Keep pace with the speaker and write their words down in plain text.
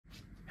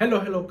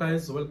Hello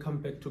guys, welcome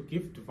back to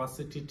Gift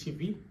Varsity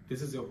TV.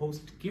 This is your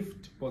host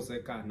Gift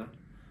Bozekana.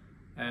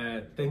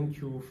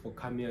 Thank you for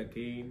coming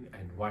again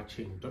and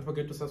watching. Don't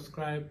forget to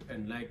subscribe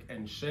and like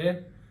and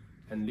share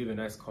and leave a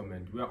nice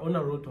comment. We are on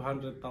a road to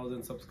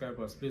 100,000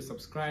 subscribers. Please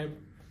subscribe,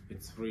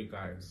 it's free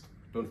guys.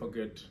 Don't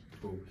forget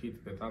to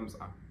hit the thumbs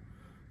up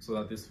so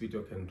that this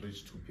video can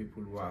reach to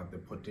people who are the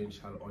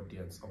potential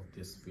audience of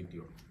this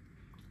video.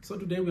 So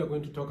today we are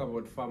going to talk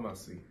about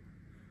pharmacy.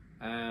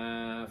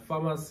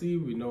 Pharmacy,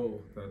 we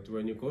know that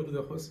when you go to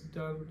the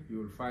hospital, you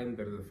will find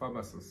there is a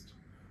pharmacist.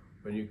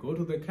 When you go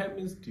to the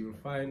chemist, you will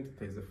find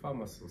there is a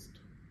pharmacist.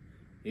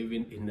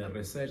 Even in the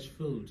research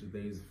field,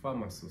 there is a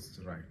pharmacist,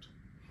 right?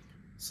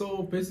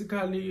 So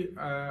basically,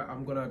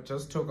 I'm gonna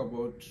just talk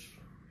about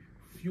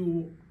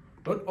few,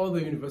 not all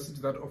the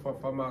universities that offer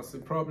pharmacy.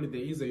 Probably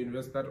there is a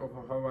university that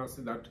offer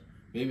pharmacy that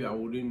maybe I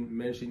wouldn't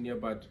mention here,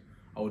 but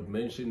I would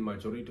mention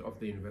majority of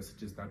the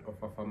universities that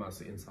offer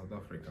pharmacy in South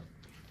Africa.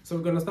 So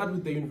we're going to start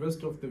with the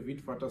University of the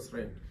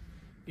Witwatersrand.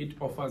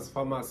 It offers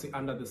pharmacy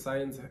under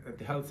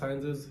the health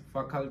sciences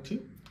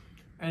faculty.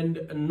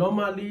 And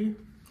normally,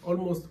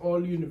 almost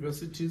all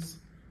universities,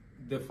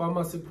 the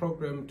pharmacy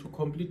program, to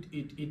complete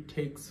it, it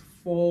takes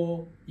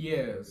 4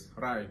 years,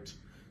 right?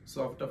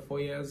 So after 4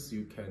 years,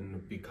 you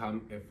can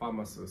become a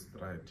pharmacist,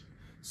 right?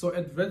 So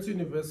at WITS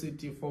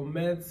University, for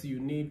maths,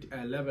 you need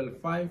a level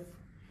 5.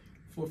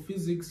 For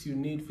physics, you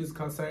need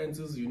physical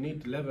sciences, you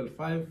need level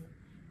 5.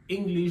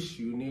 English,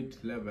 you need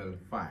level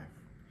 5.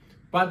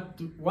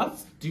 But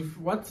what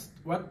differs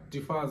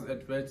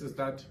at WITS is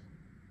that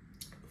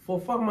for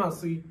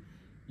pharmacy,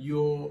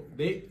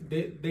 they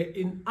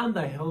in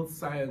under health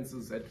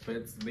sciences at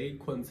WITS, they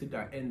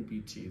consider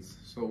NBTs,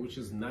 so which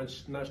is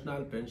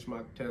national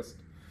benchmark test,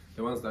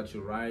 the ones that you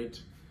write.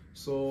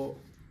 So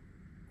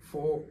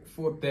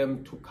for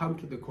them to come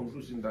to the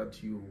conclusion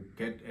that you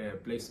get a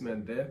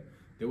placement there,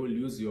 they will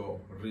use your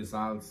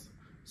results.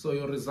 So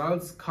your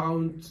results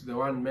count, the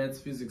one maths,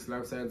 physics,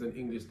 life science, and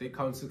English, they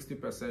count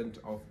 60%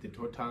 of the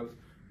total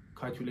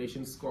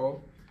calculation score.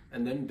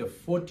 And then the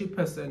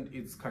 40%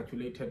 is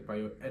calculated by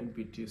your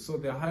NBT. So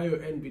the higher your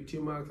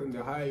NBT marks and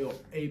the higher your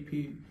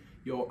AP,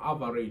 your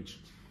average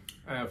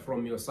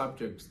from your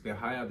subjects, the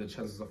higher the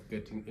chances of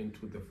getting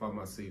into the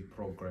pharmacy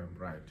program,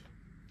 right?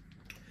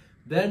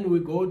 Then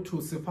we go to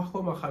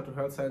Sefako Makgatho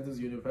Health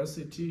Sciences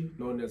University,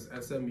 known as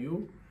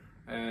SMU,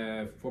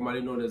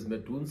 formerly known as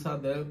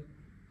Medunsa there.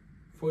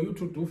 For you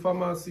to do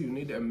pharmacy, you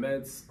need a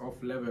maths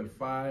of level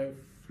 5,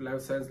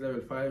 life science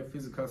level 5,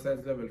 physical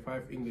science level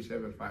 5, English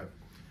level 5.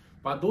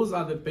 But those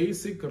are the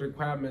basic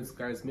requirements,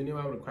 guys,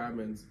 minimum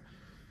requirements.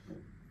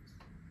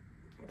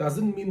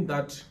 Doesn't mean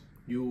that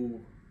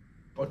you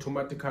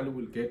automatically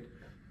will get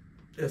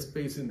a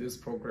space in this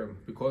program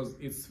because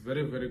it's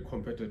very, very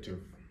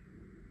competitive,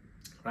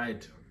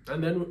 right?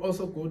 And then we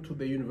also go to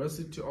the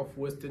University of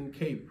Western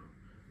Cape,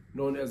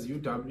 known as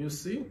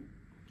UWC.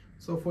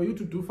 So for you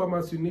to do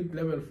pharmacy, you need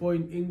level 4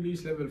 in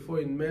English, level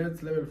 4 in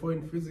maths, level 4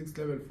 in physics,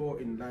 level 4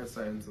 in life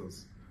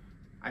sciences.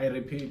 I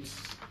repeat,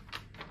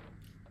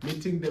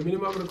 meeting the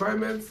minimum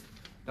requirements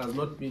does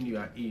not mean you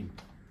are in.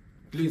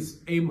 Please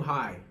aim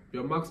high.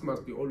 Your marks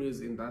must be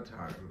always in that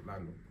high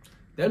level.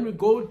 Then we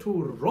go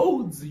to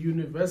Rhodes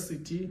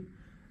University.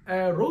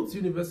 Rhodes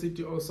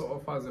University also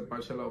offers a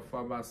Bachelor of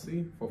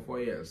Pharmacy for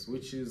 4 years,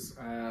 which is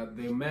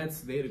the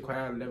maths, they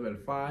require level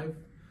 5.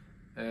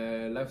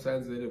 Life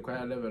science, they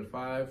require level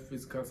 5.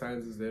 Physical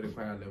sciences, they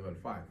require level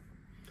 5.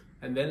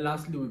 And then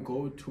lastly, we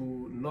go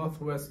to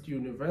Northwest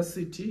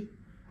University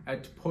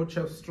at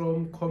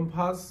Potchefstroom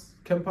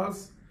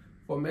campus.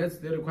 For maths,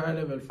 they require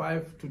level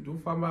 5 to do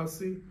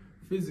pharmacy.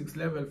 Physics,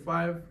 level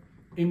 5.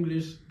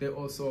 English, they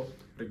also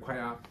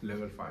require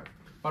level 5.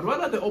 But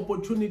what are the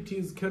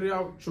opportunities,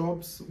 career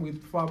jobs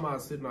with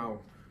pharmacy now,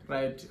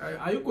 right?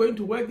 Are you going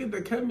to work in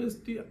the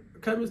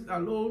chemist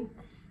alone?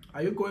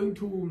 Are you going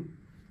to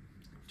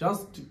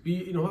just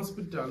be in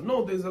hospital?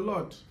 No, there's a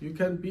lot. You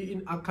can be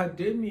in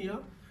academia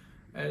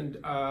and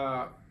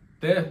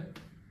there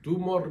do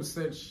more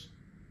research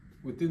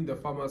within the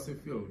pharmacy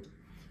field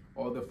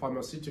or the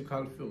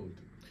pharmaceutical field.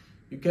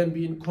 You can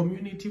be in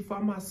community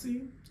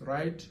pharmacy,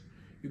 right?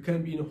 You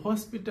can be in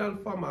hospital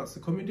pharmacy.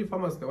 Community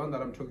pharmacy, the one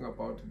that I'm talking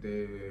about,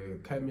 the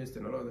chemist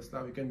and all of the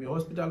stuff. You can be in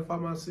hospital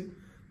pharmacy.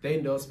 Then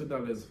in the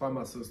hospital there's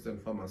pharmacist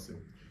and pharmacy.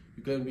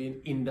 You can be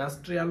in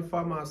industrial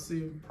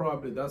pharmacy,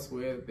 probably that's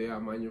where they are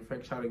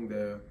manufacturing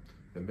the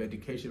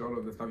medication, all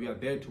of the stuff. You are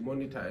there to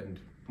monitor and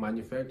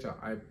manufacture.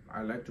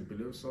 I like to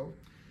believe so.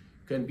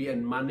 You can be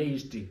in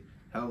managed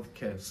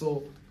healthcare.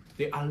 So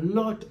there are a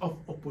lot of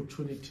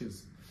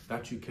opportunities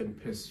that you can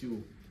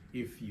pursue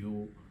if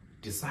you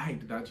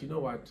decide that, you know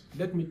what,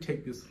 let me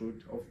take this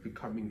route of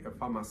becoming a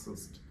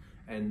pharmacist.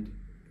 And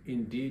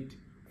indeed,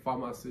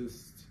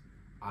 pharmacists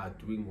are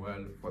doing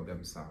well for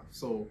themselves.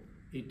 So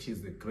it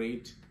is a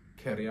great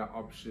career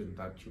option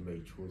that you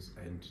may choose,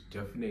 and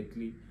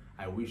definitely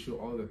I wish you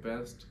all the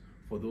best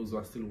for those who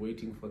are still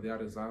waiting for their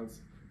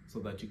results so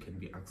that you can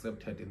be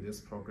accepted in this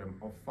program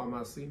of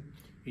pharmacy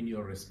in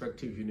your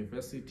respective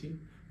university.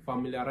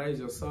 familiarize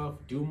yourself,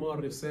 do more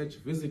research,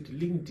 visit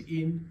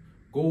LinkedIn,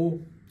 go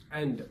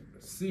and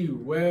see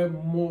where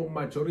more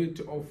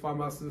majority of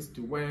pharmacists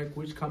work,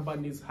 which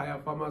companies hire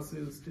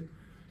pharmacists.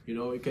 You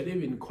know, you can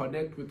even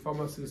connect with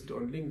pharmacists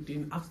on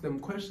LinkedIn, ask them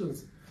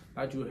questions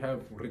that you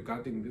have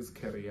regarding this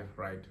career,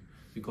 right?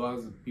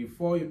 Because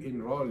before you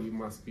enroll, you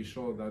must be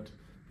sure that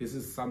this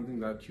is something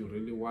that you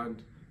really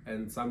want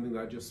and something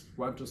that you just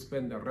want to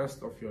spend the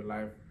rest of your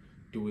life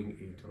doing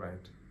it,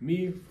 right?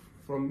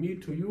 From me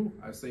to you,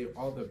 I say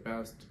all the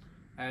best,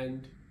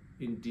 and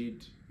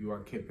indeed you are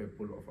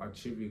capable of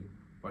achieving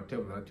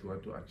whatever that you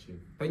want to achieve.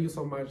 Thank you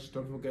so much.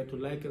 Don't forget to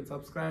like and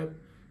subscribe.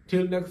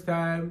 Till next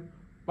time,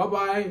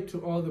 bye-bye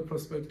to all the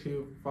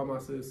prospective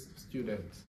pharmacist students.